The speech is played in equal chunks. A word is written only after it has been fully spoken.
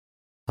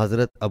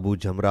Hazrat Abu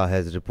Jamra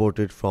has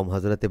reported from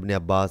Hazrat Ibn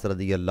Abbas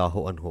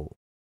radiyallahu anhu.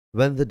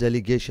 When the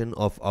delegation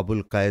of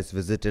Abul Qais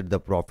visited the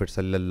Prophet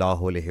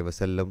sallallahu alaihi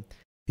wasallam,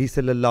 he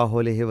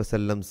sallallahu alaihi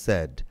wasallam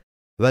said,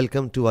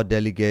 "Welcome to a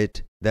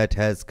delegate that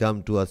has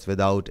come to us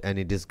without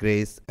any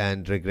disgrace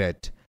and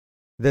regret."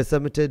 They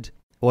submitted,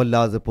 "O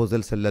Allah's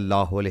Apostle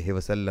sallallahu alaihi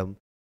wasallam,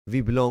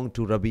 we belong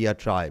to Rabia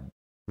tribe,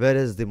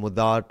 whereas the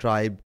Mudar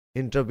tribe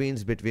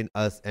intervenes between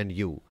us and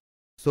you.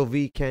 So we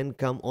can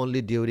come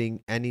only during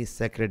any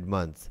sacred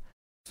months.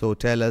 So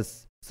tell us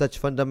such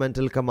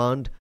fundamental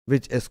command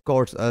which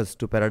escorts us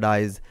to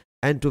paradise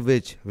and to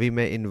which we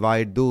may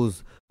invite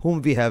those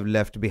whom we have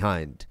left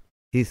behind."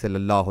 He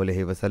sallallahu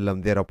alaihi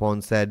wasallam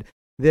thereupon said,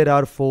 "There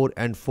are 4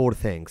 and 4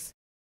 things.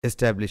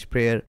 Establish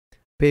prayer,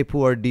 pay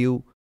poor due,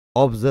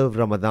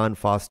 observe Ramadan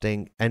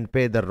fasting, and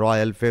pay the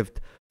royal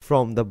fifth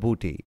from the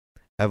booty.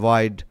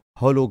 Avoid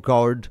hollow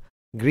gourd,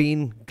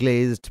 green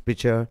glazed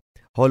pitcher,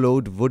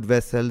 hollowed wood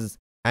vessels,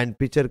 and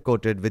pitcher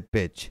coated with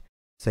pitch."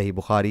 Sahih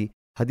Bukhari,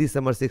 Hadith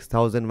number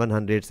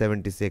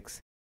 6176.